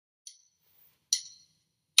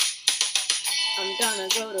Gonna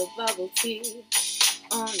go to bubble tea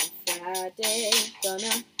on a Friday.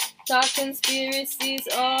 Gonna talk conspiracies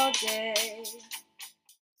all day.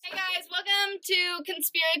 Hey guys, welcome to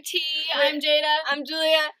ConspiraTea. I'm Jada. I'm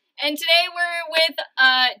Julia. And today we're with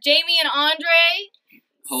Jaime and Andrei.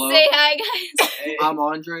 Hello. Say hi, guys. Hey. I'm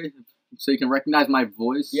Andrei, so you can recognize my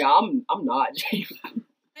voice. Yeah, I'm not Jaime.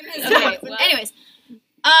 Okay, well, anyways.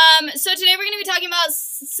 So today we're going to be talking about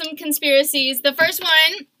some conspiracies. The first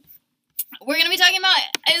one we're going to be talking about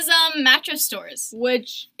is mattress stores.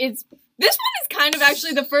 Which is, this one is kind of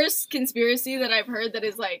actually the first conspiracy that I've heard that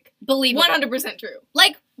is like Believable. 100% true.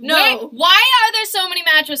 Like, no. Why are there so many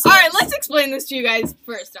mattress stores? Alright, let's explain this to you guys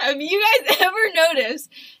first. Have you guys ever noticed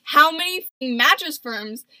how many mattress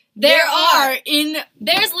firms there are in...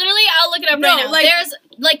 There's literally, I'll look it up right now. There's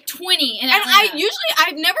like 20 in Atlanta. And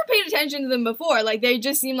I've never paid attention to them before. Like, they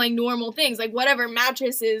just seem like normal things. Like, whatever,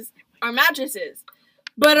 mattresses are mattresses.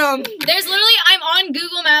 But, there's literally, I'm on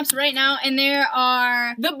Google Maps right now, and there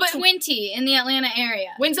are 20 in the Atlanta area.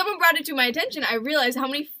 When someone brought it to my attention, I realized how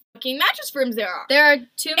many fucking mattress firms there are. There are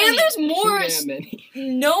too many. And there's more. Too damn many.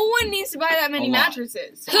 No one needs to buy that many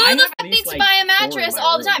mattresses. Who the fuck needs to buy a mattress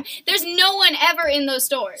all the time? There's no one ever in those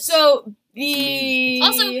stores. So, Also,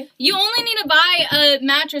 you only need to buy a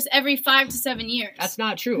mattress every 5 to 7 years. That's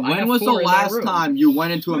not true. When was the last time you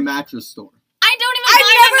went into a mattress store? I don't even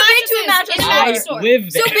buy mattresses in a mattress store.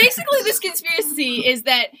 Live there. So basically, this conspiracy is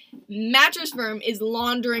that mattress firm is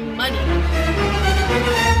laundering money.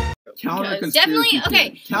 Counter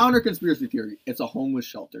conspiracy theory. It's a homeless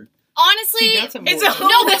shelter. Honestly, it's a no,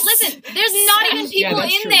 but listen, there's not even people in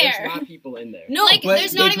true. there. There's not people in there. No, like,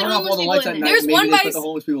 there's not even homeless people in there. There's one by the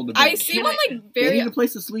homeless people to bed. I see one like They very. need a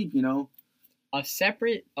place to sleep, you know. A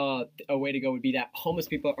separate a way to go would be that homeless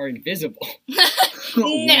people are invisible. No.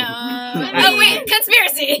 Oh wait,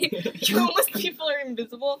 conspiracy. Homeless people are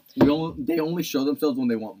invisible. They only show themselves when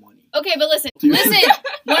they want money. Okay, but listen.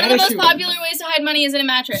 One of the most popular ways to hide money is in a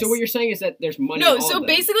mattress. So what you're saying is that there's money. No, in all so of them.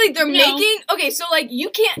 basically they're making. Okay, so like you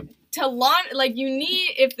can't. Like you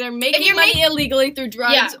need, if they're making money illegally through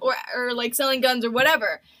drugs or like selling guns or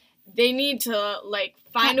whatever, they need to like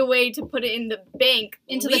find a way to put it in the bank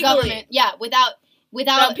into legally. the government. Yeah, without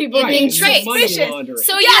people being traced.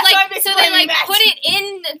 So they like put it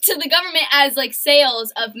into the government as like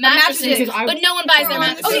sales of mattresses, but no one buys their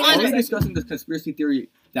mattresses. Are we discussing this conspiracy theory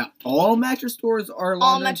that all mattress stores are laundering?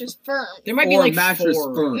 All mattress firms. There might be like mattress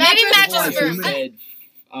four. firms. Maybe mattress firms.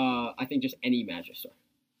 I think just any mattress store.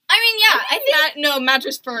 I mean, yeah, I think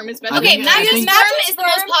mattress firm is better. Okay, mattress firm is the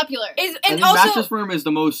most popular. And also, mattress firm is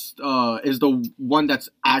the most is the one that's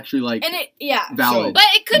actually like valid. But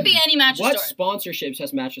it could be any mattress What store. sponsorships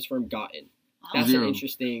has mattress firm gotten? That's Zero. an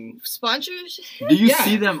interesting Sponsorship. Do you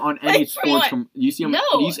see them on any sports? You see them?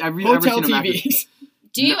 No. Ever hotel seen a mattress? TVs.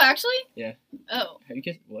 Do you actually? Yeah. Oh. Have you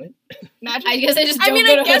guessed what? I guess I just don't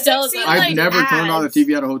go to hotels. I've never turned on the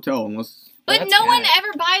TV at a hotel unless. But no one ever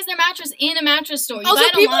buys their mattress in a mattress store. You Also, buy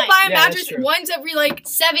it people online. buy a mattress once every like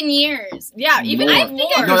 7 years. Yeah, even more. I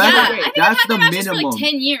think I've that's had the my mattress for minimum. like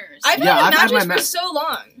 10 years. I've had a mattress for so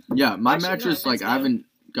long. Yeah, my mattress, like, I haven't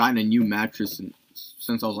gotten a new mattress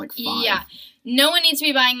since I was like 5. Yeah. No one needs to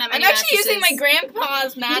be buying that many I'm actually mattresses. using my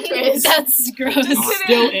grandpa's mattress. That's gross.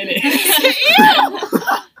 Still in it.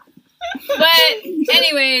 Ew. But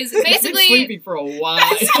anyways, He's been basically, sleeping for a while.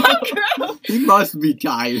 That's so gross. He must be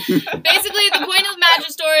tired. basically, the point of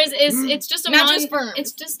mattress stores is it's just a mattress firm.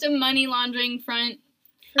 It's just a money laundering front.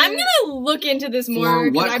 I'm gonna look into this more.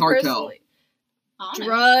 For what I cartel?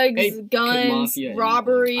 Drugs, guns,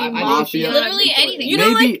 robbery, mafia. Literally anything. You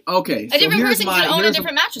know, Maybe okay. A different person could own a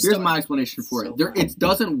different mattress store. Here's my explanation for it. It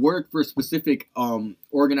doesn't work for a specific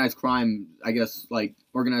organized crime. I guess like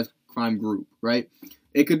organized crime group, right?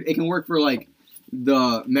 It can work for like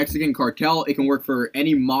the Mexican cartel. It can work for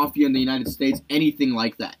any mafia in the United States. Anything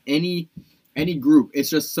like that. Any group. It's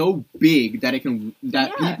just so big that people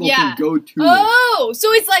can go to. Oh,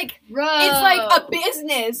 so it's like Bro. it's like a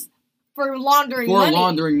business for laundering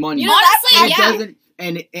money. You know, honestly,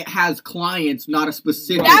 and it has clients, not a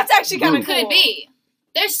specific. That's actually kind of cool. Could be.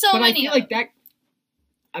 There's so But many. I feel like that.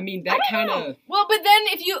 I mean, that kind of. Well, but then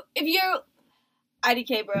if you're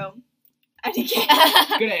IDK, bro.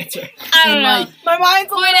 IDK. Good answer. I don't know. My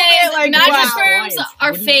mind's a little bit like, mattress wow. firms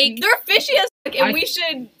are fake. They're fishy as fuck, and we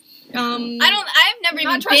should. I've never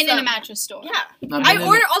even been in a mattress store. Yeah. I've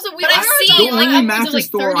seen the only mattress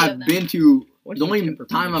store I've been to. The only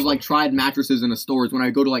time I've like tried mattresses in a store is when I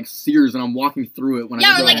go to like Sears and I'm walking through it when I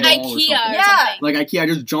go or to like a mall IKEA or something. Like IKEA, I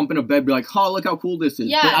just jump in a bed, be like, "Oh, look how cool this is."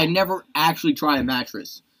 Yeah. But I never actually try a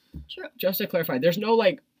mattress. True. Just to clarify, there's no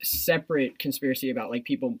like separate conspiracy about like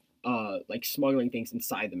people like smuggling things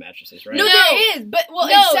inside the mattresses, right? No, there is, but well,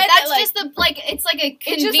 no, it said that's that, like, just the like. It's like a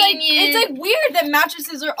it's just convenient. it's like weird that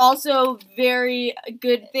mattresses are also very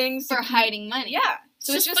good things for to keep- hiding money. Yeah.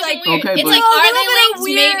 So it's just fucking like weird. Okay, It's but- like, a are little they bit linked?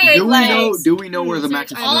 weird. Maybe. Do we like- know? Do we know where the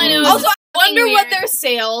mattresses All I are? know is Also, I wonder weird. what their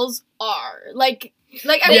sales are. Like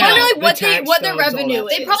I Yeah, wonder like the what tax what their stubs, all revenue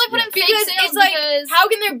that is. They probably put in fake because sales it's like because how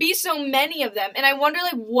can there be so many of them? And I wonder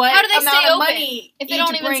like what how do they amount stay of open money if they each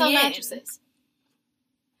don't even bring sell in. mattresses?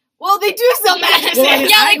 Well, they do sell mattresses. Well, I mean,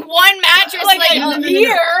 Yeah, like one mattress, like like a no. year.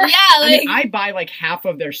 yeah, I like mean, I buy like half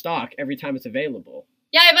of their stock every time it's available.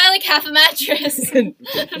 yeah, I buy like half a mattress.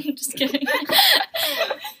 I'm just kidding.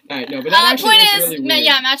 All right, no, but that actually Point is is, really weird.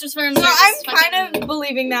 yeah, mattress firms. So are I'm just kind fucking- of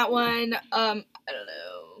believing that one. I don't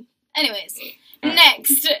know. Anyways, Alright.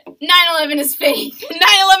 next, 9/11 is fake.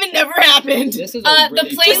 9/11 never happened. This is The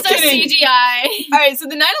really planes popular. are CGI. All right, so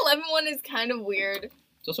the 9/11 one is kind of weird.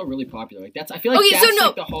 It's also really popular. Like that's I feel like Okay, so that's no,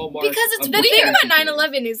 like the hallmark. because it's of The thing conspiracy about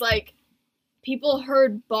theories. 9/11 is like people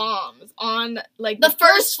heard bombs on like The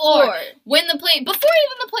first floor. When the plane, before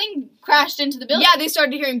even the plane crashed into the building. Yeah, they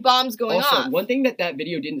started hearing bombs going Also, off. one thing that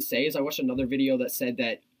video didn't say is I watched another video that said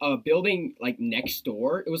that a building like next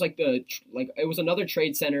door, it was like it was another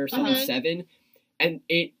trade center, 7, and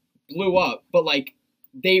it blew up, but like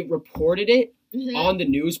they reported it Mhm. on the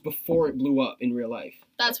news before it blew up in real life.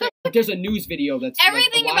 That's weird. Like there's a news video that's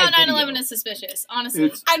Everything like, a live about 9/11 video. is suspicious, honestly.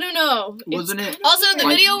 It's- I don't know. Wasn't It's it- kind of Also, the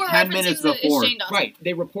Like, video we're 10 referencing minutes is before. Shane Dawson. Right,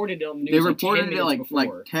 they reported it on the news. They like 10 reported it minutes like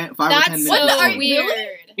before. 5 or That's 10 so minutes. What the- before.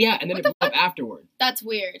 weird. Yeah, and then it blew up afterward. That's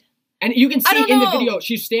weird. And you can I see don't in the know. video,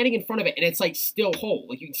 she's standing in front of it, and it's like still whole.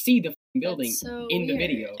 Like you can see the f***ing building That's so in the weird.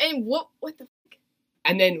 video. And what the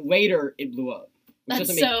And then later it blew up, which That's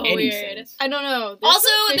doesn't make so any weird. sense. I don't know. Also,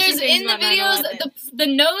 some fishy there's things in the about videos 9/11. the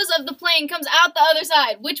nose of the plane comes out the other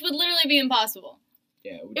side, which would literally be impossible.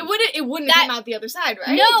 Yeah, It wouldn't That- come out the other side,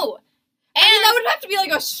 right? No, I mean, that would have to be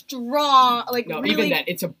like a strong, like No, really. even that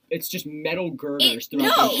it's just metal girders throughout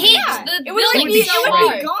no, the it entire hits building. the it would like building be, so it would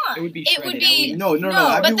hard. be gone. It would be It shredded. would at be- least. No. No,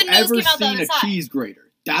 Have but you the news ever came out the seen other a side. cheese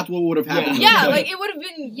grater? That's what would have happened. Yeah, like it would have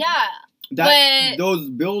been. Yeah, that. but Those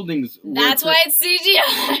buildings. were that's cra- why it's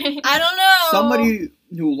CGI. I don't know. Somebody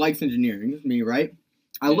who likes engineering, me, right?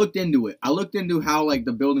 I Yeah. looked into it. I looked into how like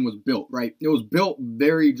the building was built, right? It was built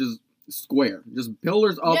very just square, just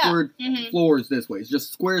pillars upward, Mhm. floors this way. It's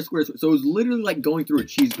just square. So it was literally like going through a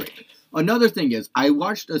cheese grater. Another thing is, I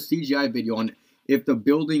watched a CGI video on if the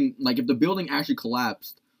building actually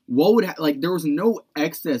collapsed. What would like there was no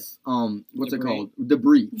excess what's Debris. it called,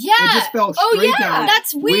 debris. Yeah. It just fell Oh, straight yeah. down.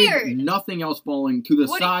 That's weird. With nothing else falling to the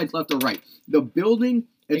What- sides, left or right. The building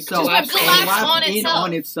itself collapsed on in itself.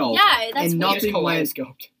 on itself. Yeah, that's And weird. Just nothing went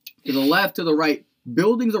kaleidoscoped. to the left, to the right.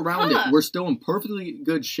 Buildings around Huh. it were still in perfectly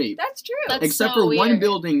good shape, That's true. That's except so for one weird.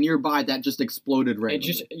 building nearby that just exploded It randomly.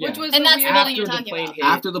 just yeah. Which was And the that's the weird- building you're after the talking plane about. hit.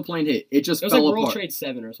 After the plane hit, it just It was fell like World apart. Trade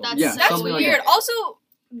 7 or something. That's Yeah, so That's something like weird. that. Also,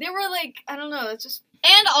 they were like, I don't know. It's just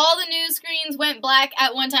And all the news screens went black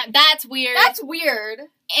at one time. That's weird. that's weird.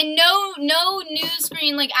 And no news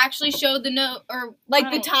screen like actually showed the or Like I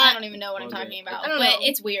the don't- time. I don't even know what I'm Okay. talking about. I don't But know.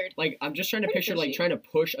 it's weird. Like I'm just trying to Pretty picture like fishy. trying to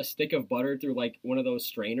push a stick of butter through like one of those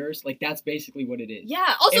strainers. Like that's basically what it is.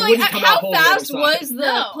 Yeah. Also, It like, wouldn't come out how whole the other fast side. was the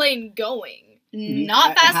No. plane going?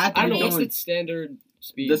 Not It fast. had to I don't be know what's going- the standard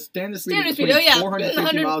speed. The standard speed Standard is speed, between oh, yeah.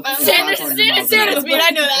 450 miles and Standard- 500 miles an standard hour. speed, I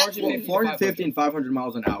know that. 450 to 450 and 500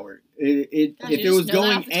 miles an hour. If Gosh, you it just was know that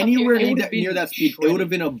going off the top of your anywhere head. It would've near been that speed, it shredded. would have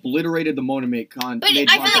been obliterated the moment it But I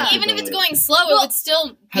feel like even if it's going slow, it Well, would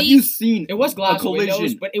still Have be. you seen It was glass a collision?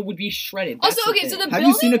 windows, but it would be shredded. Also, That's okay, so thing. the Have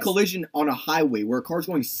you seen a buildings- collision on a highway where a car's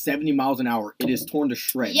going 70 miles an hour? It is torn to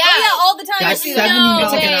shreds. Yeah. Oh, yeah, all the time. That's I see 70 that.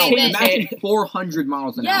 miles way, an hour. but- Imagine 400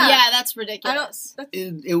 miles an Yeah. hour. Yeah, that's I ridiculous. don't.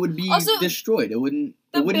 It would be Also, destroyed. It wouldn't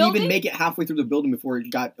the even building- make it halfway through the building before it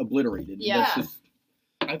got obliterated. Yeah. That's just-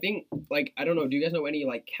 I think like I don't know. Do you guys know any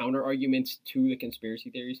like counter arguments to the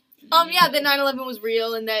conspiracy theories? Yeah, that 9/11 was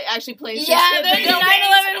real and that actually plays. Yeah, the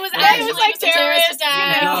 9/11 was actually was like just a terrorist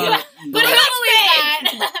attack. Uh, But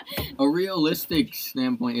who believes that? a realistic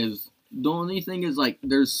standpoint is the only thing is like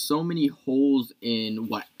there's so many holes in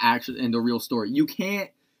what actually in the real story. You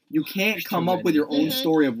can't There's come too up with your own many.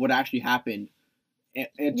 story of what actually happened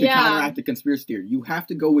and to Yeah. counteract the conspiracy theory. You have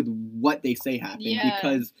to go with what they say happened Yeah.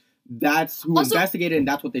 because that's who Also, investigated and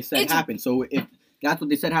that's what they said it's- happened. So if that's what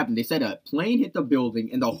they said happened, they said a plane hit the building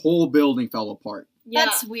and the whole building fell apart. Yeah.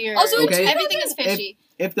 That's weird. Also, in Okay. Everything is fishy.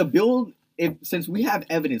 Since we have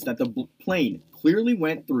evidence that the plane clearly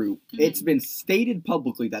went through, it's been stated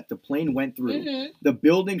publicly that the plane went through. Mhm. The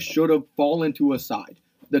building should have fallen to a side.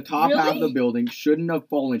 the top half of the building shouldn't have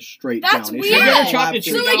fallen straight down. That's It weird. should have Yeah. collapsed Chopped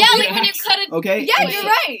straight it So, like, down. yeah, like when you cut it. Okay. Yeah, and you're so-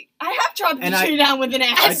 right. I have chopped And the I- tree down with an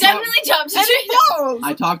axe. I've definitely chopped And a tree. it falls.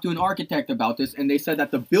 I talked to an architect about this, and they said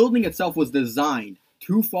that the building itself was designed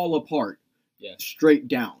to fall apart straight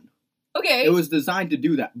down. Okay. It was designed to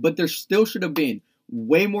do that, but there still should have been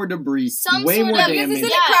way more debris, Some way sort more of- because damage. this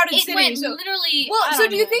is a crowded it city, went so- literally. Well, I so don't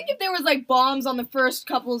do you know. think if there was like bombs on the first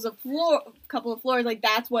couple of floors, like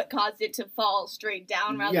that's what caused it to fall straight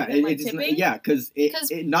down rather than like tipping? Because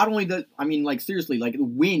it not only does, I mean, like seriously, like the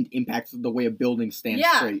wind impacts the way a building stands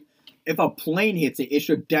Yeah. straight. If a plane hits it, it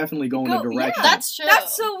should definitely go in a direction. That's true.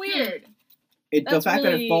 That's so weird. The that's fact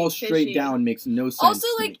that really it falls straight fishy. down makes no sense. Also,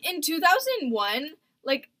 to like me. in 2001,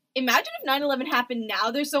 like imagine if 9/11 happened now.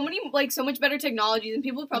 There's so much better technologies, and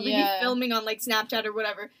people would probably be filming on like Snapchat or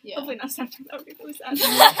whatever. Yeah. Hopefully not Snapchat. That would be really sad. like,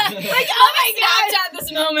 oh my god, at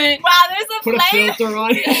this moment. Wow, there's a Put a plane. filter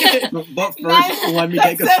on it. But first, let me That's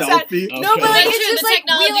take a so sad. selfie. Okay. No, but like That's it's true, just the like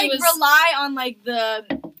we technology like was- rely on like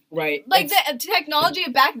the Right. like the technology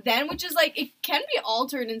of back then, which is like it can be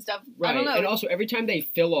altered and stuff. Right. I don't know. And also, every time they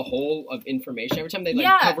fill a hole of information, every time they like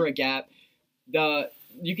Yeah. cover a gap,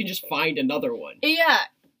 you can just find another one. Yeah.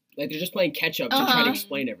 Like they're just playing catch up to try to Uh-huh.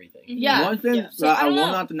 explain everything. Yeah. One thing So, that I I don't will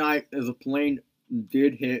know. not deny is the planes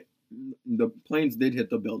did hit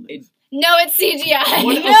the buildings. No, it's CGI.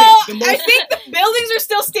 One- No, okay, the most- I think the buildings are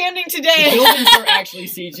still standing The today. buildings are actually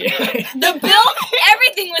CGI.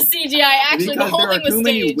 Everything was CGI. Actually, the because whole there are thing was too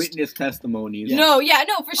many staged. witness testimonies. Yeah. No,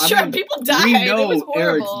 for I sure. mean, People died. We It was know horrible.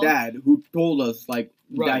 Eric's dad who told us like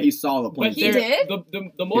that Right. he saw the plane. But He there- did?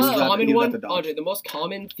 The most was at- he common was at one, the Dodge. Andre, the most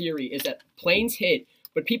common theory is that planes hit,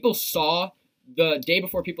 but people saw the day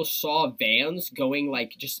before people saw vans going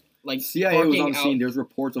like just like CIA was parking on scene. out. There's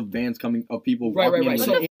reports of vans coming of people Right, walking right. in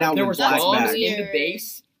So in and out there with was black bombs bags. weird. in the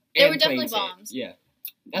base. There and were definitely planes hit. bombs. Yeah.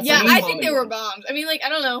 That's Yeah, the most I think common there were one. bombs. I mean, like, I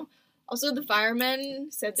don't know. Also, the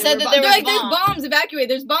firemen said Said that were there bombs. was They're like, there's bombs. bombs, evacuate.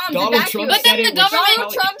 There's bombs, Donald evacuate. Trump But then said the it was government- Donald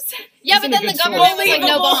probably- Trump said, Yeah, Isn't but a then the good government source. was like, no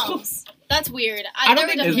Unbelievable. bombs. That's weird. I don't there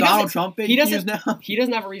think were Is he definitely- Donald doesn't- Trump fake he news doesn't- now? He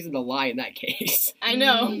doesn't have a reason to lie in that case. I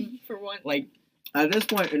know, Mm. for one. Like, At this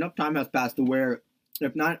point, enough time has passed to where,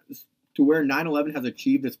 if not, to where 9/11 has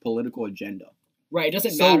achieved its political agenda. right, it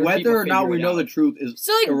doesn't So matter. if whether people or not figure we it know out. the truth is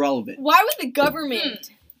So, like, irrelevant. why would the government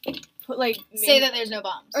put, like, say that there's no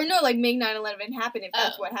bombs. or no, like, make 9/11 happen if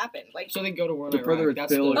that's Oh. what happened? Like, So they go to war in The Iraq. further it's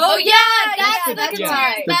That's built- the, Oh yeah, that's yeah, the that's concern.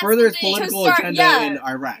 right. The That's further its the thing. political To start- agenda yeah. in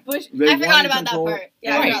Iraq. Bush, They I forgot wanted about that control- part.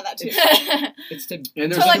 yeah, I Right. forgot that too. it's to And To,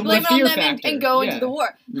 there's like, too blame much it on fear them and factor. go Yeah. into the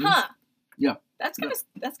war. Mhm. Huh. Yeah. That's kind of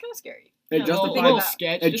scary. It Yeah. justified little about-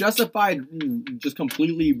 sketch. It just- justified just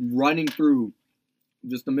completely running through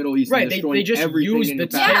just the Middle East right. and They destroying just everything use in the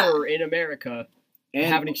the path. terror in America and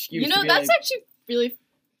have an And, excuse. You know, to be that's like, actually really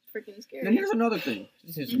freaking scary. and here's another thing.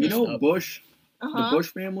 this is You messed know, up. Bush, the Uh-huh. Bush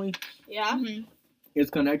family Yeah. Mhm. is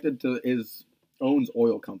connected to owns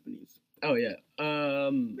oil companies, Oh yeah.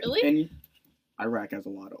 Really? and Iraq has a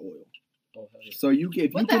lot of oil. Oh, hell yeah. So if you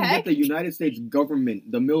What the can heck? get the United States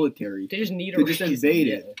government, the military, They just need to a just reason, invade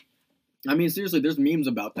yeah. it. I mean, seriously, there's memes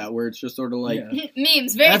about that where it's just sort of like Yeah.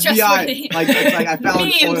 Memes, very trustworthy. FBI, like it's like I found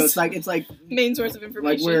Memes. oil. It's like Main source of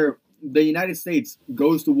information. like where the United States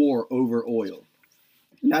goes to war over oil.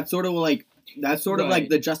 And that's sort of like Right.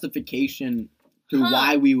 the justification to Huh.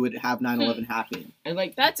 why we would have 9/11 happen. And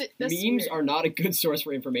like That's it. That's memes weird. are not a good source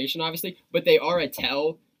for information, obviously, but they are a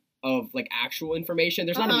tell of like actual information.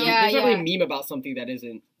 There's not a Uh-huh. meme, Yeah, there's not really yeah. a meme about something that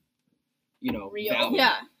isn't, real. valid.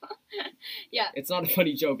 Yeah. It's not a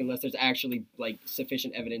funny joke unless there's actually like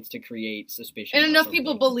sufficient evidence to create suspicion. And about enough something.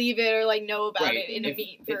 people believe it or like know about Right. it in a If- meme.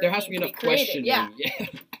 if for there has to be meme enough created. questioning. Yeah. Yeah.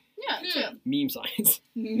 Yeah, true. Meme science.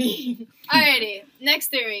 Meme. Alrighty, next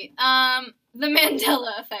theory. The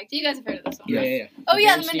Mandela effect. You guys have heard of this one. Yeah. Oh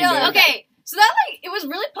yeah, the Bernstein Mandela. Bears. Okay, so that like it was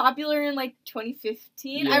really popular in like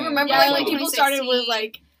 2015. I Yeah. remember Yeah, like like people started with 2016.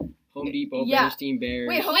 like Home Depot, Yeah. Bernstein Bears.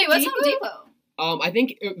 Wait, Wait, what's Home Depot? I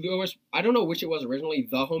think it was. I don't know which it was originally.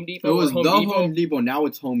 The Home Depot. It was or Home the Depot. Home Depot. Now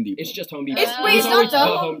it's Home Depot. It's just Home Depot. It's- It wait, was it's always not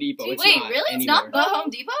the the Home Depot. It's Wait, not really? It's anywhere. not the Home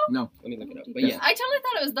Depot? Let me look it up. But It's- yeah. I totally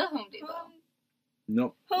thought it was the Home Depot.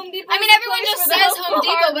 Nope. Home Depot. I mean, is the everyone place just where says the Home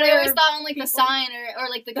Depot, but I always hardware thought on like the people- sign or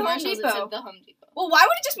like the The Home commercials it Depot. said the Home Depot. Well, why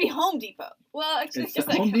would it just be Home Depot? Well, actually, It's, I guess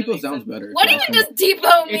that Home kinda Depot makes sounds sense. better. What even does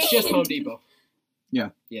Depot mean? It's just Home Depot.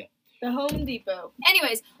 The Home Depot.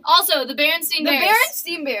 Anyways, also the Berenstain The Bears.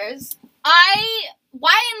 Berenstain Bears.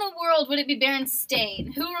 Why in the world would it be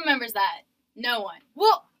Berenstain? Who remembers that? No one.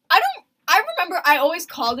 Well, I remember I always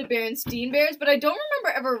called it Berenstain Bears, but I don't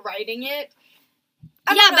remember ever writing it.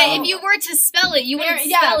 Yeah, but if you were to spell it, you wouldn't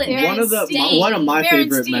spell it. One of my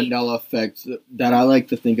favorite Mandela effects that I like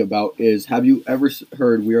to think about is: have you ever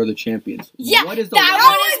heard "We Are the Champions"? Yeah, what is the that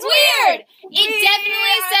one is weird. It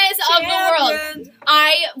definitely says "of the world."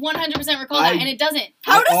 I 100% recall that, and it doesn't.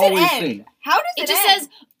 How does it end? Sing. How does it It just end? says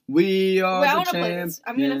 "We are the champions."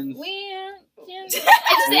 it just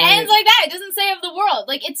ends like that. It doesn't say "of the world."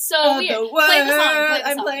 Like, it's so weird. Play the song.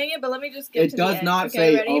 I'm playing it, but let me just get it to does the end. not Okay,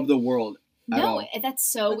 say ready? "of the world." No, that's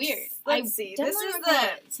so weird. Let's see. This is the.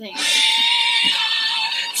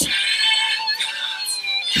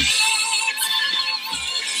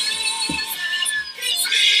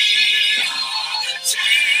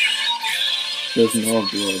 There's no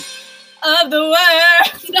 "of the world." Of the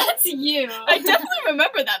world. That's you. I definitely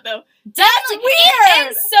remember that though. That's weird. It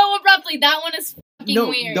ends so abruptly. That one is fucking No,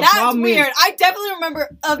 weird. That's weird. I definitely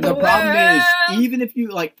remember of the world. The problem is, even if you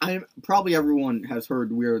probably everyone has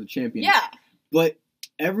heard "We Are the Champions." Yeah. But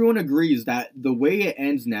everyone agrees that the way it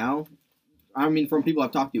ends now, I mean, from people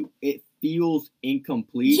I've talked to, it feels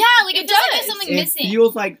incomplete. Yeah, like it feels like there's something missing. It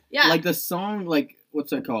feels like the song, like,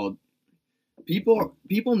 what's it called? People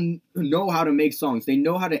know how to make songs. They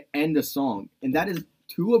know how to end a song, and that is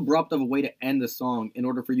too abrupt of a way to end the song in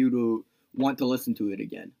order for you to want to listen to it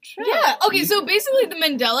again. True. Yeah. Okay. So basically, the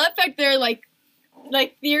Mandela effect. They're like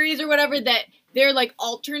theories or whatever that they're like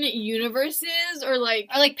alternate universes or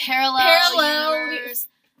parallel universe.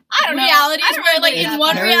 I don't know. Realities I don't where really like in that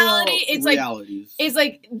one part. reality it's realities.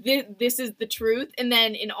 like this is the truth, and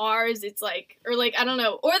then in ours it's like, or like, I don't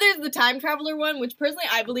know, or there's the time traveler one, which personally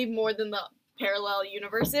I believe more than the parallel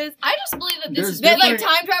universes. I just believe that There's this is that like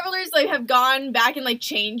time travelers like have gone back and like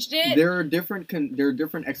changed it. There are different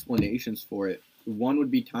explanations for it. One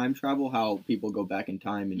would be time travel, how people go back in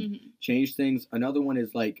time and change things. Another one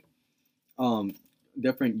is like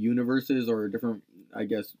different universes or different, I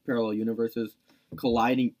guess, parallel universes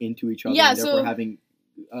colliding into each other and therefore having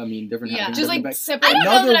different just like I don't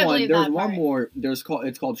know that I believe there's that one part. more. It's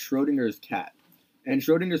called Schrodinger's cat. And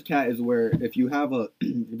Schrodinger's cat is where if you have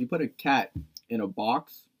if you put a cat in a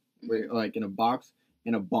box, in a box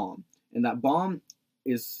and a bomb, and that bomb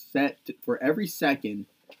is set for every second,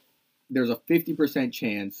 there's a 50%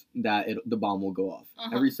 chance that the bomb will go off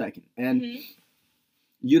every second, and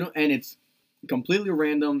and it's completely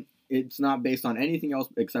random. It's not based on anything else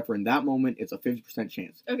except for in that moment, it's a 50%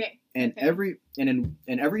 chance. Okay. And every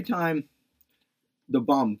time the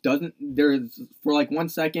bomb doesn't, there's for like 1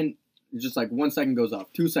 second. Just like 1 second goes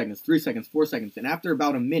off, 2 seconds, 3 seconds, 4 seconds, and after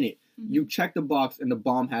about a minute, you check the box and the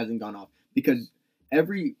bomb hasn't gone off because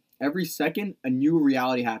every second a new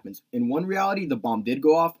reality happens. In one reality, the bomb did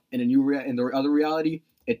go off, and in the other reality,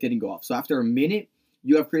 it didn't go off. So after a minute,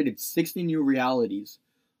 you have created 60 new realities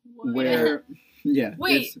where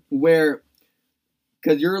because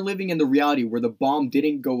you're living in the reality where the bomb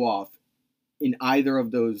didn't go off in either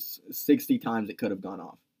of those 60 times it could have gone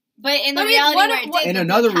off. But in the reality where it did, in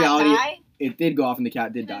another reality, it did go off and the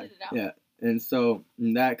cat did die. Yeah, and so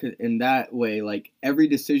in that way, like every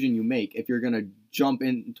decision you make, if you're gonna jump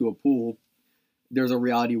into a pool, there's a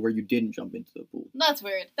reality where you didn't jump into the pool. That's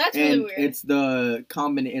weird. That's really weird. It's the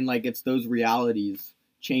it's those realities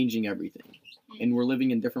changing everything, and we're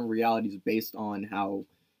living in different realities based on how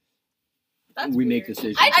we make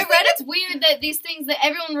decisions. I read it's weird that these things, that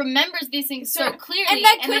everyone remembers these things so clearly, and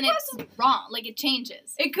then it's wrong. Like, it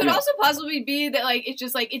changes. It could also possibly be that, like, it's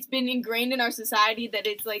just, like, it's been ingrained in our society that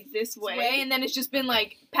it's, like, this way, and then it's just been,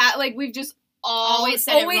 like, we've just always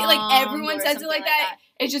said it wrong, like, everyone says it like that.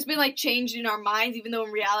 It's just been, like, changed in our minds, even though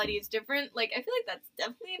in reality it's different. Like, I feel like that's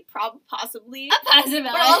definitely possibly a possibility.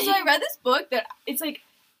 But also, I read this book that it's, like,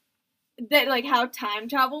 that, like, how time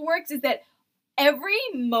travel works is that every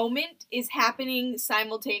moment is happening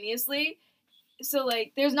simultaneously. So,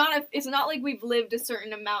 like, it's not like we've lived a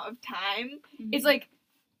certain amount of time. It's like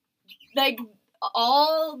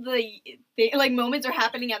all the moments are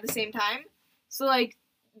happening at the same time. So, like,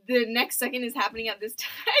 the next second is happening at this time.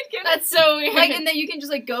 That's so weird. Like, and then you can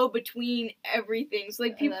just, like, go between everything. So,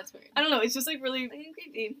 like, people, that's weird. I don't know, it's just, like, really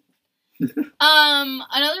creepy.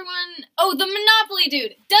 Another one. Oh, the Monopoly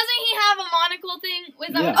dude. Doesn't he have a monocle thing?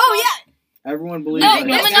 Everyone believes the that.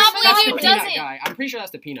 Monopoly dude doesn't. Guy. I'm pretty sure that's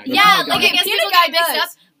the peanut guy. Yeah, like, I guess people get mixed up.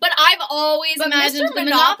 But I've always imagined Mr. the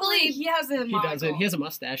Monopoly. He has a monocle. He doesn't. He has a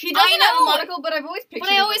mustache. He doesn't have a monocle, but I've always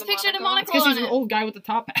pictured a monocle. Because he's an old guy with a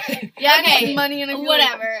top hat. Yeah, okay. Money and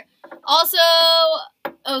whatever. Also,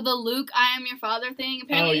 the Luke, I am your father thing.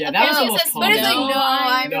 Apparently, that was almost says, common. but it's like, No,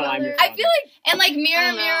 I'm your I'm your father. father. I feel like, and like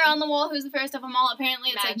mirror, mirror on the wall, who's the fairest of them all? Apparently,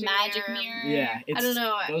 it's Magic like magic mirror. mirror. Yeah, I don't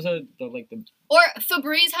know. Those are the Or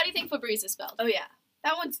Febreze. How do you think Febreze is spelled? Oh yeah.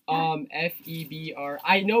 That one's FEBR.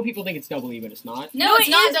 I know people think it's double E, but it's not. No, it's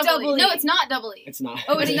not is double E. double E. No, it's not double E. It's not.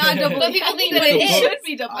 Oh, it's not double E. But people think that But it it is. should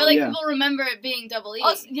be double Or like Yeah. people remember it being double E.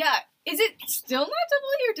 Also, yeah. Is it still not double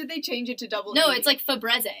E, or did they change it to double E? No, it's like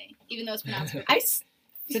Fabreze, even though it's pronounced Fabreze.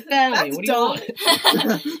 Sit down. That's What do you dumb.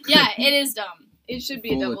 want? Yeah, it is dumb. It should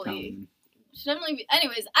be a double E. Should definitely be.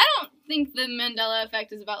 Anyways, I don't think the Mandela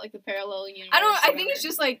effect is about like the parallel universe. I think it's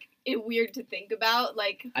just like weird to think about,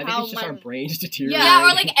 like I think how it's just our brains deteriorate. Yeah,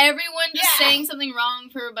 or like everyone just Yeah. saying something wrong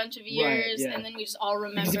for a bunch of years, yeah. and then we just all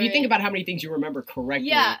remember. Because if you think it. about how many things you remember correctly,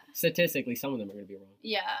 Yeah. statistically, some of them are going to be wrong.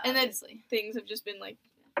 Yeah, And then obviously. things have just been like,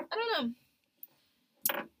 I don't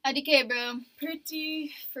know, IDK, bro.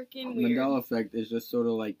 pretty freaking weird. Mandela effect is just sort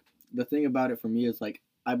of like, the thing about it for me is like,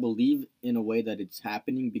 I believe in a way that it's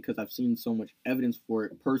happening because I've seen so much evidence for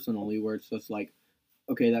it personally, where it's just like,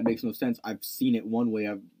 okay, that makes no sense. I've seen it one way,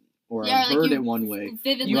 I've like heard you it one way.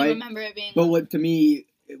 Vividly Right? remember it being. But what to me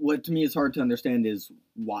is hard to understand is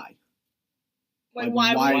why. Like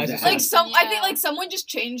why is is that like happening? I think like someone just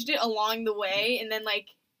changed it along the way, and then like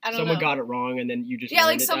I don't Someone know. got it wrong, and then you just Yeah,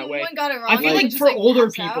 learned like it that way. someone got it wrong. I feel and like they just, for older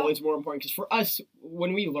pass people, out. it's more important because for us,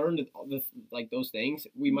 when we learned like those things,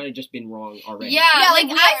 we might have just been wrong already. Yeah, like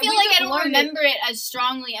like, I feel we like just I don't learned it. remember it as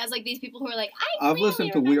strongly as like these people who are like I've really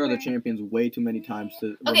listened to We Are the remember. Champions way too many times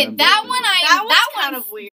to Okay, remember that it. one that one's kind one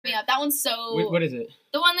of weird. Yeah, that one's so. What is it?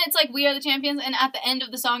 The one that's like We Are the Champions, and at the end of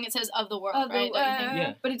the song it says of the world, right? Don't you think?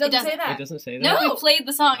 Yeah. But it doesn't, doesn't. say that. It doesn't say that. No, No. we played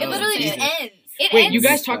the song. Oh, It literally Jesus. just ends. It Wait, ends. you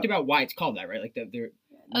guys talked about why it's called that, right? Like the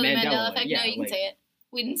Oh, the Mandela effect. Yeah, No, you can like, say it.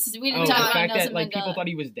 We didn't Oh, talk the about fact Nelson that like Mandela. people thought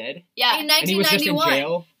he was dead, Yeah, In and he was just in 1991,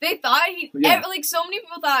 jail. they thought Yeah. like so many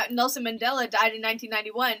people thought Nelson Mandela died in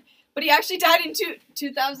 1991, but he actually died in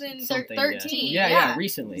 2013. Something, Yeah,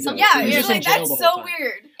 recently. Some- Yeah, He was it was just in like jail that's the so whole time.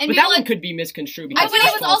 weird. and But people that one like could be misconstrued I because think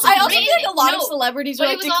it's it was false also I also information. feel like a lot of No, celebrities but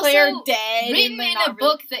were it like was declared also dead written and they're in not a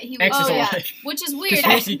book that he was X is Oh, yeah. alive. which is weird.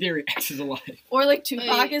 Conspiracy theory: X is alive. or like Tupac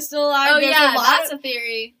Wait. is still alive. Oh There's yeah, a lot that's of, a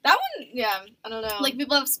theory. that one. Yeah, I don't know. Like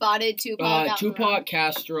people have spotted Tupac. out in the Tupac, road.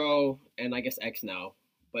 Castro, and I guess X now.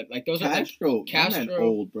 But like those are like Castro. That man Castro.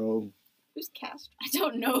 old, bro. who's Castro? I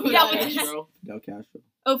don't know who Yeah, that but is. Castro. Del Castro.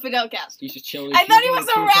 Oh, Fidel Castro. He's just chilling. in I thought he Cuba was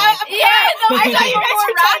with a Tupac. rapper. Yeah, no, I thought you guys guys were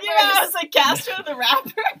were rapping about. rappers. I was like Castro the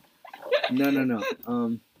rapper. No.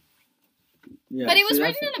 Yeah. But it was see,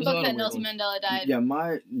 written that's- in a There's a lot book of that weird Nelson ones. Mandela died. Yeah,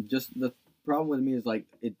 the problem with me is like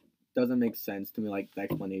it doesn't make sense to me. Like the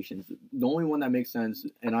explanations. The only one that makes sense,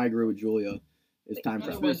 and I agree with Julia, is time Which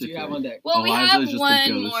travel. ones do you have on deck? Well, we Eliza have is just a one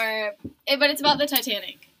ghost. more, but it's about the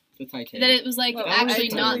Titanic. The Titanic. That it was like Well,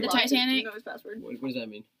 actually I not totally the lost it. Do you Titanic. know his password? What does that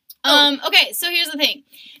mean? Okay, so here's the thing.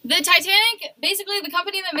 The Titanic, basically the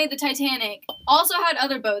company that made the Titanic also had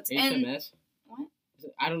other boats. And HMS? what?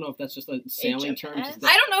 I don't know if that's just a sailing term. HMS? Just the-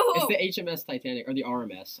 I don't know It's who. the HMS Titanic or the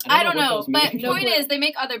RMS. I don't what know, those but mean. No point clue. is they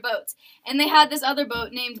make other boats. And they had this other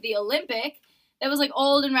boat named the Olympic that was like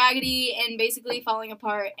old and raggedy and basically falling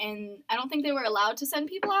apart, and I don't think they were allowed to send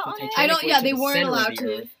people out The on it. I Titanic don't- went yeah, to they the weren't center of allowed the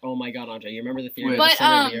to. Earth. Oh my god, Andrei, you remember the theory Wait. of the But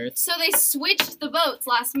center of the Earth? so they switched the boats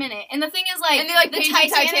last minute. And the thing is like And they like the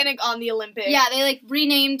painted Titanic on the Olympic. Yeah, they like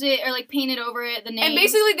renamed it or like painted over it the name. And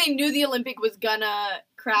basically they knew the Olympic was gonna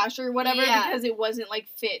crash or whatever Yeah. because it wasn't like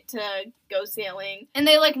fit to go sailing. And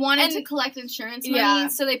they like wanted And- to collect insurance money, Yeah.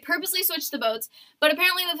 so they purposely switched the boats. But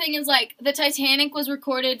apparently the thing is like the Titanic was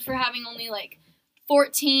recorded for having only like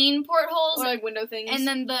 14 portholes, Or like window things. and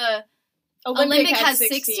then the Olympic has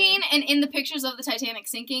 16. And in the pictures of the Titanic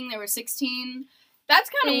sinking, there were 16. That's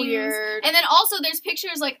kind of things. weird. And then also there's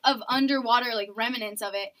pictures like of underwater like remnants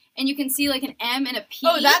of it, and you can see like an M and a P.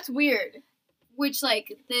 Oh, that's weird. which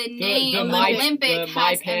like the name My- Olympic the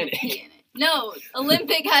My has M and Panic. P in it. No,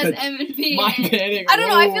 Olympic has M and P My in it. panic. I don't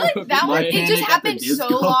know. I feel Whoa. like that My one, it Panic just at the happened so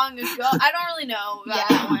disco. long ago. I don't really know about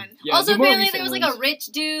Yeah. that one. Yeah, Also, the more apparently recent there was like ones. a rich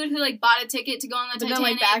dude who like bought a ticket to go on the But then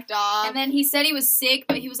Titanic. like backed off. And then he said he was sick,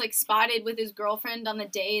 but he was like spotted with his girlfriend on the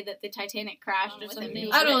day that the Titanic crashed or with something. him. He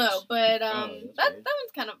was I don't rich. know, but Oh, that's that weird.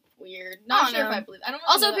 one's kind of weird. I Not don't sure if know. I believe. I don't really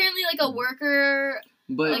Also, know. apparently like a worker.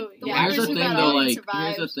 But Like, the yeah, here's the workers who thing got though, out like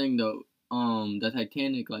survived. here's the thing though. The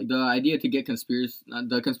Titanic, like the idea to get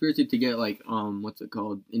the conspiracy to get like what's it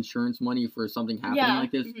called, insurance money for something happening Yeah.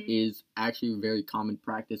 like this Mhm. is actually very common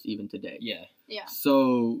practice even today. Yeah. Yeah.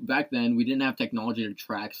 So back then we didn't have technology to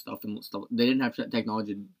track stuff and stuff. They didn't have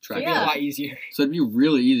technology to track. It'd be a stuff. lot easier. So it'd be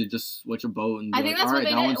really easy to just switch a boat and be I think like, that's all what right,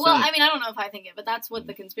 they that did. one's Well, safe. I mean, I don't know if I think it, but that's what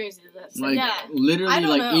the conspiracy is. Like Yeah. literally, I don't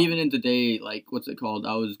like know. even in today, like what's it called?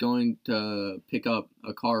 I was going to pick up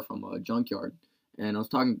a car from a junkyard, and I was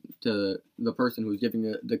talking to the person who was giving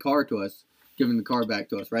the car to us, giving the car back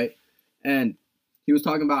to us, right? And he was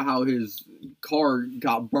talking about how his car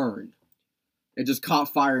got burned, It just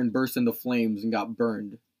caught fire and burst into flames and got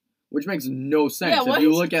burned. Which makes no sense. Yeah, if what?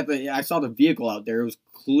 you look at I saw the vehicle out there. It was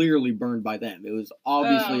clearly burned by them. It was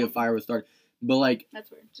obviously a fire was started. But, like, That's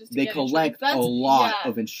weird. Just to they get collect insurance. a lot Yeah.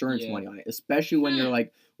 of insurance money on it. Especially when you're,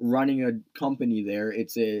 like, running a company there.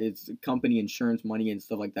 It's company insurance money and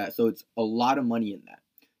stuff like that. So it's a lot of money in that.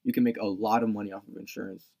 You can make a lot of money off of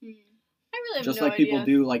insurance. I really have Just no like idea. people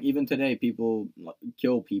do, like, even today, people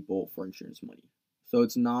kill people for insurance money. So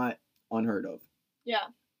it's not unheard of. Yeah.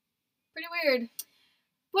 Pretty weird.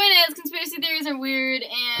 Point is, conspiracy theories are weird,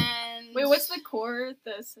 and Wait, what's the core?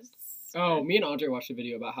 Oh, me and Andrei watched a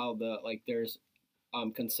video about how there's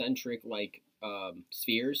concentric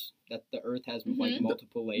spheres that the Earth has like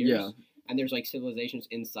multiple layers. Yeah. And there's like civilizations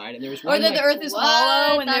inside, and there's Or one that the Earth is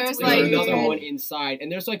hollow, and That's there's there's like weird. another Oh. one inside,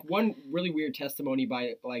 and there's like one really weird testimony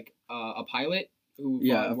by like a pilot who fought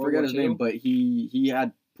in I World forgot War his II. name, but he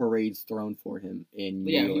had parades thrown for him in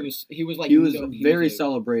New Yeah, York. he was like He was no, very a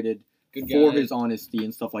celebrated good for guy. his honesty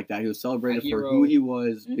and stuff like that. He was celebrated A for hero. who he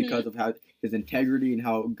was Mhm. because of how his integrity and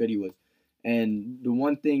how good he was. And the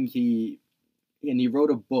one thing he wrote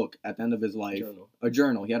a book at the end of his life, Journal. a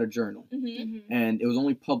journal. He had a journal, Mm-hmm. and it was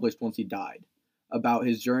only published once he died, about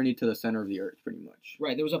his journey to the center of the earth, pretty much.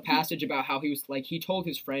 Right, there was a passage about how he was like he told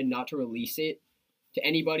his friend not to release it to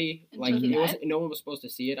anybody. Until Like he it died? wasn't, no one was supposed to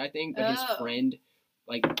see it, I think, but his Oh. friend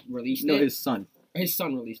like released No, it. his son. His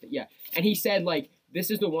son released it, yeah. And he said, like, this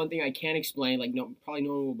is the one thing I can't explain. Like, probably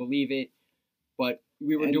no one will believe it. But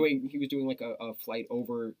he was doing like a flight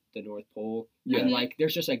over the North Pole. Yeah. And like,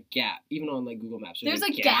 there's just a gap, even on like Google Maps. There's a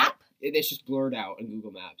gap? It's just blurred out on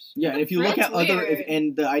Google Maps. Yeah, and if you look That's at other, weird.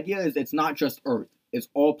 and the idea is it's not just Earth. It's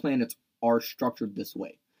all planets are structured this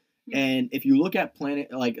way. And if you look at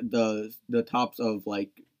planet like the tops of like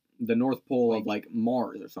the North Pole of like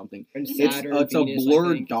Mars or something, And it's Saturn, a Venus, I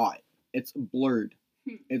blurred think. dot. It's blurred.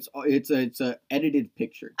 It's a edited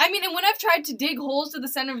picture. I mean, and when I've tried to dig holes to the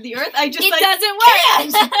center of the Earth, I just It like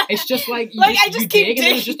doesn't work. It's just like, Like, I you just keep dig, and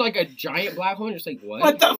then it's digging. just like a giant black hole, and you're just like, what?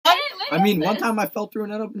 what the fuck? I mean, one time I fell through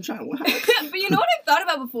and ended up in China. What happened? But you know what I've thought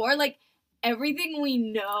about before? Like, everything we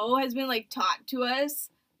know has been, like, taught to us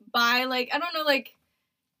by, like, I don't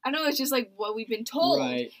know, it's just, like, what we've been told.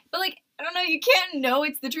 Right. But, like, I don't know, you can't know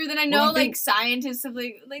it's the truth. And I know, Well, I think- like, scientists have,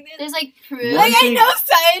 like There's like proof. One like, thing- I know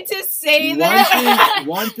scientists say that.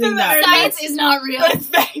 one thing that Science makes, is not real. But it's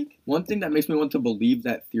fake. one thing that makes me want to believe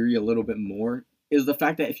that theory a little bit more is the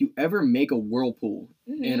fact that if you ever make a whirlpool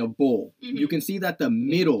in a bowl, you can see that the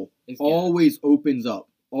middle It's gas. always opens up.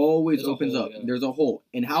 Always There's a opens hole, up. yeah. There's a hole.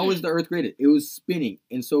 And how is the Earth created? It was spinning,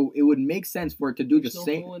 and so it would make sense for it to do There's the no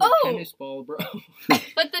same. hole in the Oh! tennis ball, bro.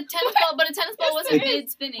 But a tennis ball wasn't there made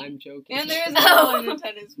spinning. I'm joking. And there is Oh. no in a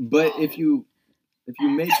tennis But ball. if you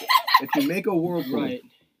make a whirlpool, Right.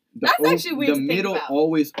 That's actually weird the to think middle about.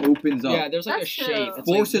 always opens up. Yeah, there's like That's a shape. true. It's like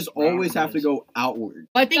Forces this round always have to force. go outward.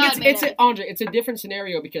 I think God made it's it. Andre. It's a different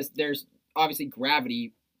scenario because there's obviously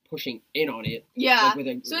gravity pushing in on it. Yeah. Like with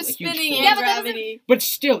a, So it's a huge spinning force. in Yeah, but that gravity. But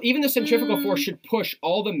still, even the centrifugal force Mm. should push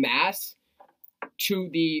all the mass to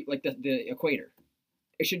the equator.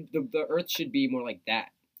 It should the Earth should be more like that.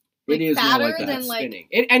 Like It is more fatter like that. than like.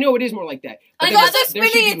 Spinning. I know it is more like that. But I then thought there should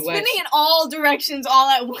spinning. be It's less- spinning in all directions, all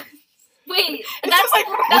at once. Wait, It's that's just like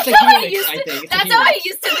that's It's a how I helix, used I to. think. It's a That's how I helix.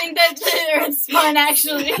 used to think that the Earth spun.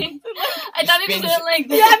 Actually, I thought it just Spins- went like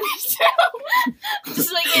yeah, this, me too.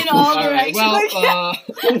 just like in all All right, directions. well,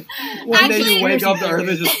 One day Actually- you wake up, the Earth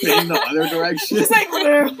is just spinning the other direction. Just like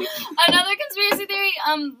literally. Another conspiracy theory.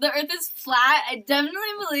 The Earth is flat. I definitely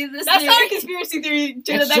believe this. That's theory. not a conspiracy theory,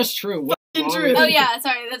 Jada. it's That's just true. What's fucking wrong true. with Oh it? yeah,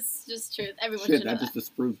 sorry. That's just truth. Everyone Shit, should know that just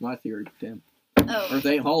disproves my theory. Damn. that. Oh, Earth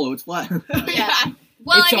ain't hollow, it's flat. yeah.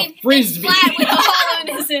 Well, It's I a mean, frisbee. it's flat with a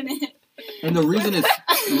hollowness in it. And the reason is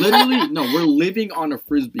literally, no, we're living on a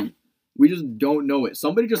frisbee. We just don't know it.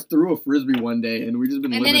 Somebody just threw a frisbee one day and we just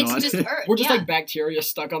been And then living it's on just it. Earth. We're just yeah. like bacteria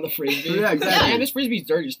stuck on the frisbee. Yeah, exactly. Man, this frisbee's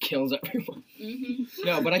dirt just kills everyone. Mhm.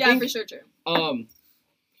 No, but I yeah, think for sure, true.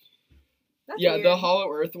 That's yeah, weird. the Hollow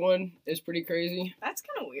Earth one is pretty crazy. That's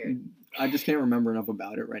kind of weird. I just can't remember enough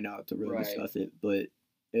about it right now to really Right. discuss it. But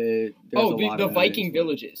there's a Oh, lot the of Viking evidence for it.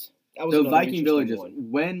 villages. That was The another Viking interesting villages.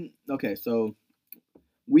 one. Okay, so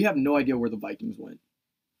we have no idea where the Vikings went.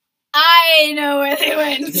 I know where they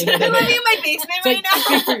went. I'm living in my basement It's right like,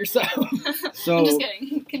 speak for now. yourself. So I'm just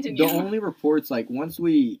kidding. Continue. the only reports, like once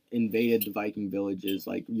we invaded the Viking villages,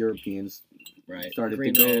 like Europeans Right. started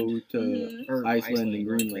Greenland. to go to Mhm. Or Iceland and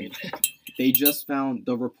Greenland. They just found,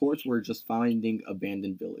 the reports were just finding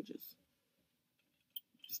abandoned villages.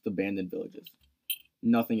 Just abandoned villages.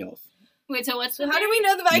 Nothing else. Wait, so what's So the how do we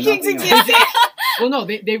know the Vikings Nothing else. existed? Well, no,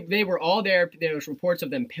 they were all there. There was reports of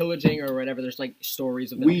them pillaging or whatever. There's like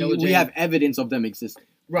stories of them pillaging. We have evidence of them existing.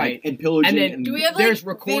 Right. Like, and pillaging. And then do we have, there's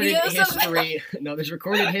like, recorded videos of history. No, there's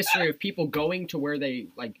recorded history of people going to where they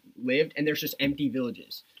like lived, and there's just empty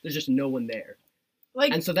villages. There's just no one there.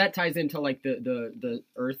 Like, And so that ties into like the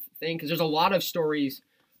Earth thing, because there's a lot of stories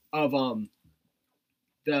of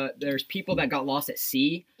there's people that got lost at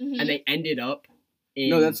sea and they ended up in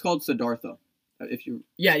No, that's called Siddhartha. If you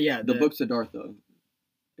the book Siddhartha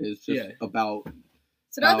is just about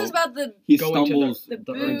Siddhartha's about the he going stumbles to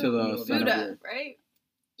into the center of the Buddha, earth. right?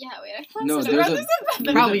 Yeah, wait, I thought No, Siddhartha- there's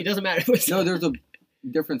a probably doesn't matter. no. There's a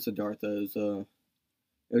different Siddhartha.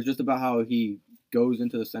 It was just about how he goes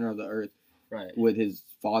into the center of the earth Right. with his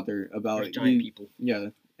father about There's giant people. Yeah,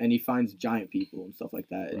 and he finds giant people and stuff like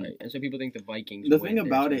that. Right. And so people think the Vikings. The went thing there,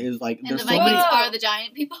 about too. it is like And there's the so Vikings many. are the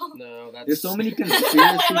giant people. No, that's There's so many Am conspiracy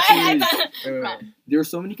I- theories. Wait, wait. There are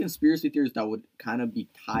so many conspiracy theories that would kind of be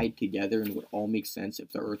tied together and would all make sense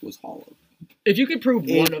if the Earth was hollow. If you could prove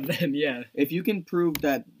one of them, yeah. If you can prove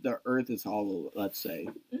that the Earth is hollow, let's say,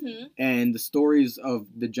 Mm-hmm. and the stories of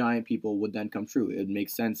the giant people would then come true, it would make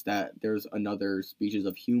sense that there's another species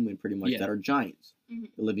of human, pretty much, Yeah. that are giants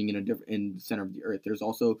living in in the center of the Earth.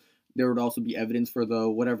 There would also be evidence for the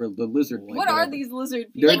lizard. What are these lizard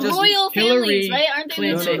They're people? Like just royal Hillary families, right? Aren't they?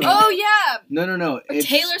 Clinton. the- No. Oh yeah. No. Or It's,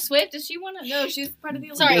 Taylor Swift? Does she want to? No, she's part of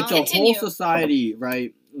the. Sorry, it's a continue. whole society,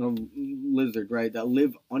 right? Of lizard, right? That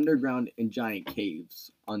live underground in giant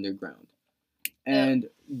caves underground. And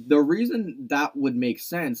the reason that would make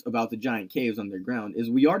sense about the giant caves underground is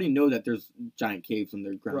we already know that there's giant caves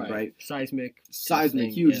underground, right? Seismic,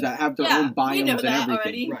 Huge, yeah. that have their Yeah, own we biomes know and that everything.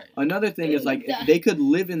 already. Right. Another thing is like they could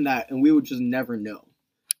live in that and we would just never know.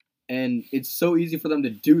 And it's so easy for them to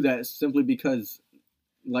do that simply because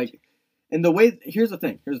like and here's the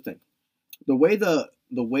thing. The way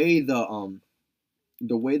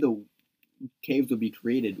the caves would be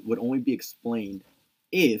created would only be explained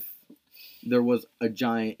if there was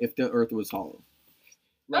if the earth was hollow.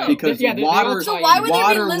 Right. Because water So why would there be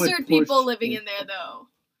water would lizard push- people living in there though?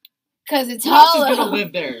 Because it's Who else hollow. is gonna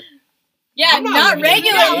live there? Yeah, I'm not not living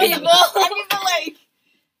in regular there. people. I mean, but like,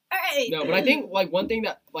 all right. No, but I think like one thing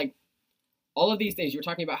that like all of these things you're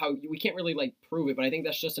talking about how we can't really like prove it, but I think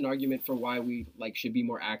that's just an argument for why we like should be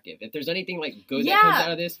more active. If there's anything like good that comes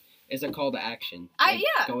out of this, it's a call to action. Like,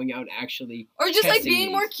 going out and actually Or just like testing being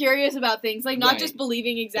these. more curious about things, like not Right. just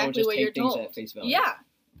believing Don't exactly just what take you're things told. at face value. Yeah.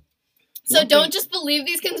 So don't just believe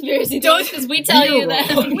these conspiracy Don't- theories because we tell you that.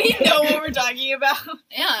 We know what we're talking about.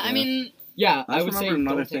 Yeah, I mean, Yeah, I I would just say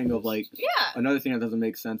remember another don't take thing of risks. like Yeah. another thing that doesn't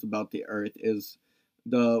make sense about the earth is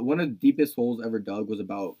one of the deepest holes ever dug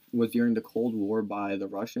was during the Cold War by the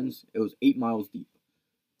Russians. It was 8 miles deep.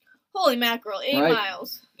 Holy mackerel, 8 Right.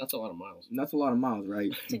 miles That's a lot of miles. And that's a lot of miles,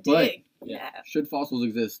 right? to But dig. yeah. Yeah. should fossils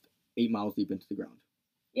exist 8 miles deep into the ground?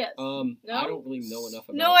 Yes. No? No? I don't really know enough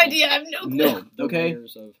about No idea. I have no clue. No. the Okay.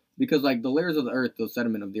 layers of Because like the layers of the earth, the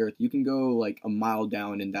sediment of the earth, you can go like a mile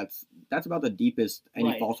down, and that's about the deepest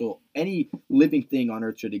any living thing on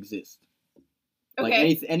earth should exist. Like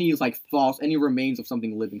Okay. any remains of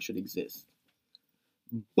something living should exist.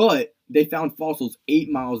 But they found fossils 8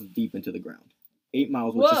 miles deep into the ground. 8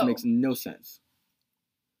 miles, which just Whoa. makes no sense.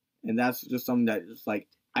 And that's just something that is like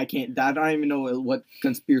I don't even know what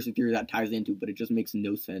conspiracy theory that ties into, but it just makes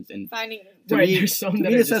no sense. And Finding. to Right, me, there's some to that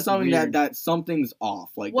me are it says just something weird. that something's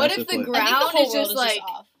off. Like What that's if just the what- I think the ground whole is world just is like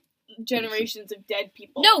off. generations of dead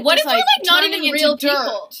people? No, what Just, if they're, like, not turning even into real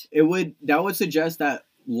dirt? people? that would suggest that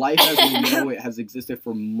life as we know it has existed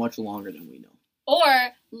for much longer than we know.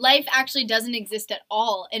 Or life actually doesn't exist at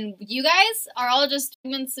all, and you guys are all just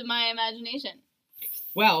figments of my imagination.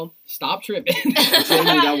 Well, stop tripping.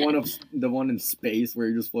 Jamie, the one in space where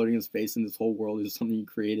you're just floating in space and this whole world is something you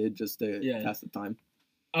created just to pass the time.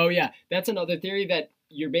 Oh yeah, that's another theory that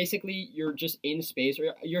you're just in space,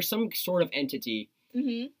 or you're some sort of entity,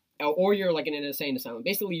 or you're like in an insane asylum.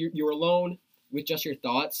 Basically, you're alone with just your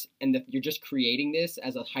thoughts, and you're just creating this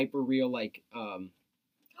as a hyper real like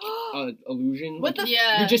illusion. What Like, the?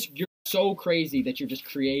 Yeah. you're so crazy that you're just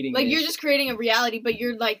creating. Like this. you're just creating a reality, but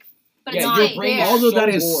you're like. But Yeah, it's your not brain there. is Although so that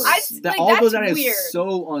is bored. That's weird.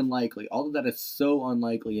 so unlikely. Although that is so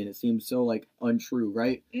unlikely and it seems so like untrue,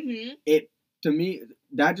 right? It to me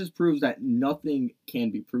that just proves that nothing can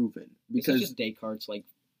be proven This because is just Descartes like.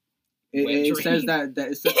 it says that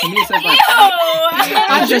to me it says like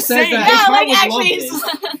I'm it just says saying, that Descartes would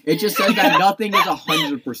love this. it just says that nothing is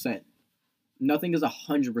 100%. Nothing is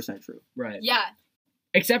 100% true. Right. Yeah.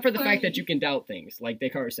 Except for the fact that you can doubt things, like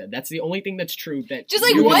Descartes said. That's the only thing that's true. That Just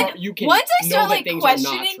like you can once I know start that like things are not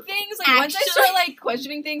questioning true. things, like once I start like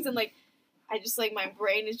questioning things and like I just like my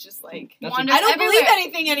brain is just like That's I don't believe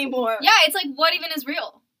anything anymore. Yeah, it's like what even is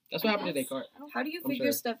real? That's what happened to Descartes. How do you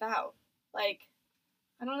figure stuff out? Like,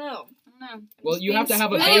 I don't know. Well, you have to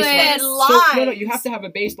have a Anyway, baseline. lies. No, you have to have a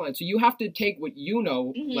baseline. So you have to take what you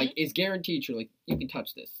know, like, is guaranteed true. Like, you can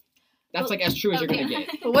touch this. That's like as true as you're gonna get.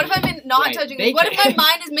 But what if I'm not touching this? What if my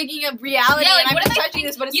mind is making a reality and I'm not touching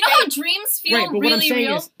this, but it's you know how dreams feel right, but really what I'm saying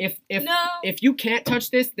real? is if you can't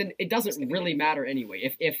touch this, then it doesn't really matter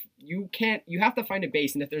anyway. If you can't, you have to find a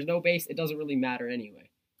base, and if there's no base, it doesn't really matter anyway.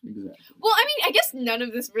 Exactly. Well, I mean, I guess none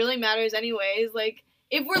of this really matters anyways. Like,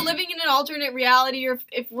 if we're living in an alternate reality, or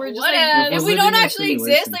if we're just like, if we don't actually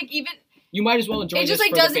exist, like even you might as well enjoy. It just this like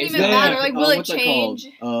for doesn't the even face matter. value. Like, will it change?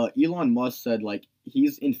 Elon Musk said like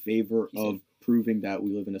he's in favor of proving that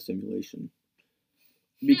we live in a simulation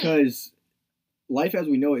because life as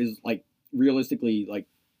we know is like realistically like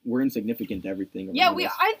we're insignificant to everything. Yeah, we.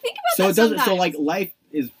 Us. I think about so that it doesn't. sometimes. So like life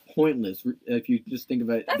is pointless if you just think of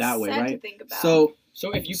it that way, sad right? To think about. So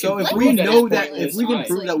if you so can if prove we that know it's that pointless, if we can right.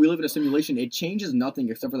 prove that we live in a simulation, it changes nothing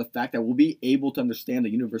except for the fact that we'll be able to understand the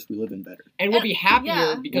universe we live in better. And we'll be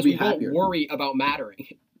happier because we won't happier. worry about mattering.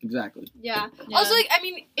 Exactly. Yeah. Also, like, I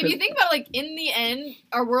mean, if you think about, like, in the end,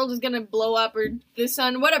 our world is gonna blow up, or the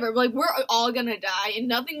sun, whatever. Like, we're all gonna die, and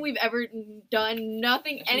nothing we've ever done,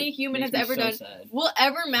 nothing any human has ever done, will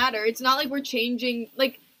ever matter. It's not like we're changing.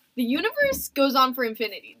 Like, the universe goes on for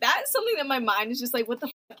infinity. That is something that my mind is just like, what the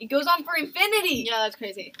fuck? It goes on for infinity. Yeah, that's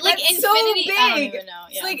crazy. Like, that's infinity, so big. I don't even know.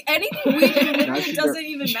 Yeah. It's like anything we do, it doesn't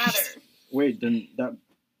even matter. Wait, then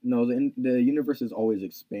the universe is always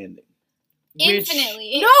expanding.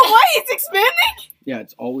 Infinitely. No, why? It's expanding? Yeah,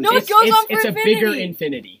 it's always. No, it goes on for It's infinity. a bigger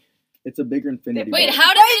infinity. It's a bigger infinity. Wait,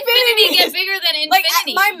 how does infinity get bigger than Like,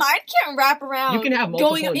 infinity? my mind can't wrap around. You can have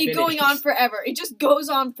multiple going on forever. It just goes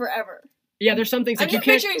on forever. Yeah, there's some things I'm like you just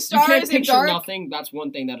can't, picturing you stars can't in picture dark. nothing. That's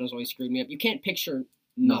one thing that has always screwed me up. You can't picture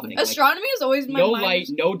nothing. Astronomy is always my no mind. light,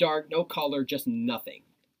 no dark, no color, just nothing.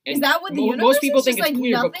 And is that what the universe most people is? think Just it's like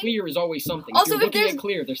clear, nothing? but clear is always something. Also, if you're if looking there's- at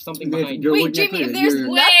clear, there's something If behind you're it. Wait, looking at Jimmy, if clear, there's you're-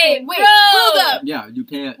 wait, bro. hold up. Yeah, you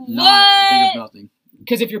can't What? not think of nothing.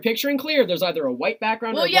 Because if you're picturing clear, there's either a white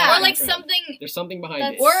background or a black or like background. something There's something behind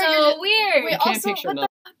that's it. Or so weird. Wait, You can't also, picture what the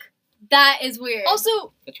nothing. That is weird.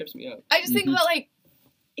 Also, That trips me out. I just think Mhm. about, like,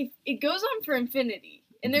 if it goes on for infinity,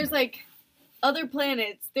 and there's, like, other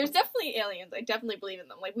planets, there's definitely aliens. I definitely believe in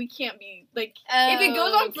them. Like, we can't be, like, if it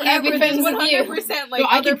goes on can't be forever, there's friends with you. 100%, like, No,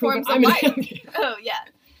 I other can prove forms it. of life. I Oh, yeah.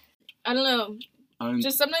 I don't know.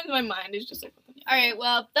 Just sometimes my mind is just like, All right,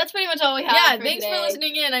 well, that's pretty much all we have. yeah, for thanks today. for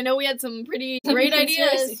listening in. I know we had some pretty Some great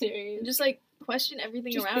conspiracy ideas. theories. Just, like, question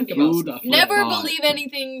everything Just around think you. about Food stuff. for Never thought. believe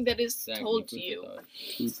anything that is Exactly, told to food for you. thought.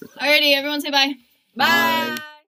 Food for thought. Alrighty, everyone say bye. Bye. Bye.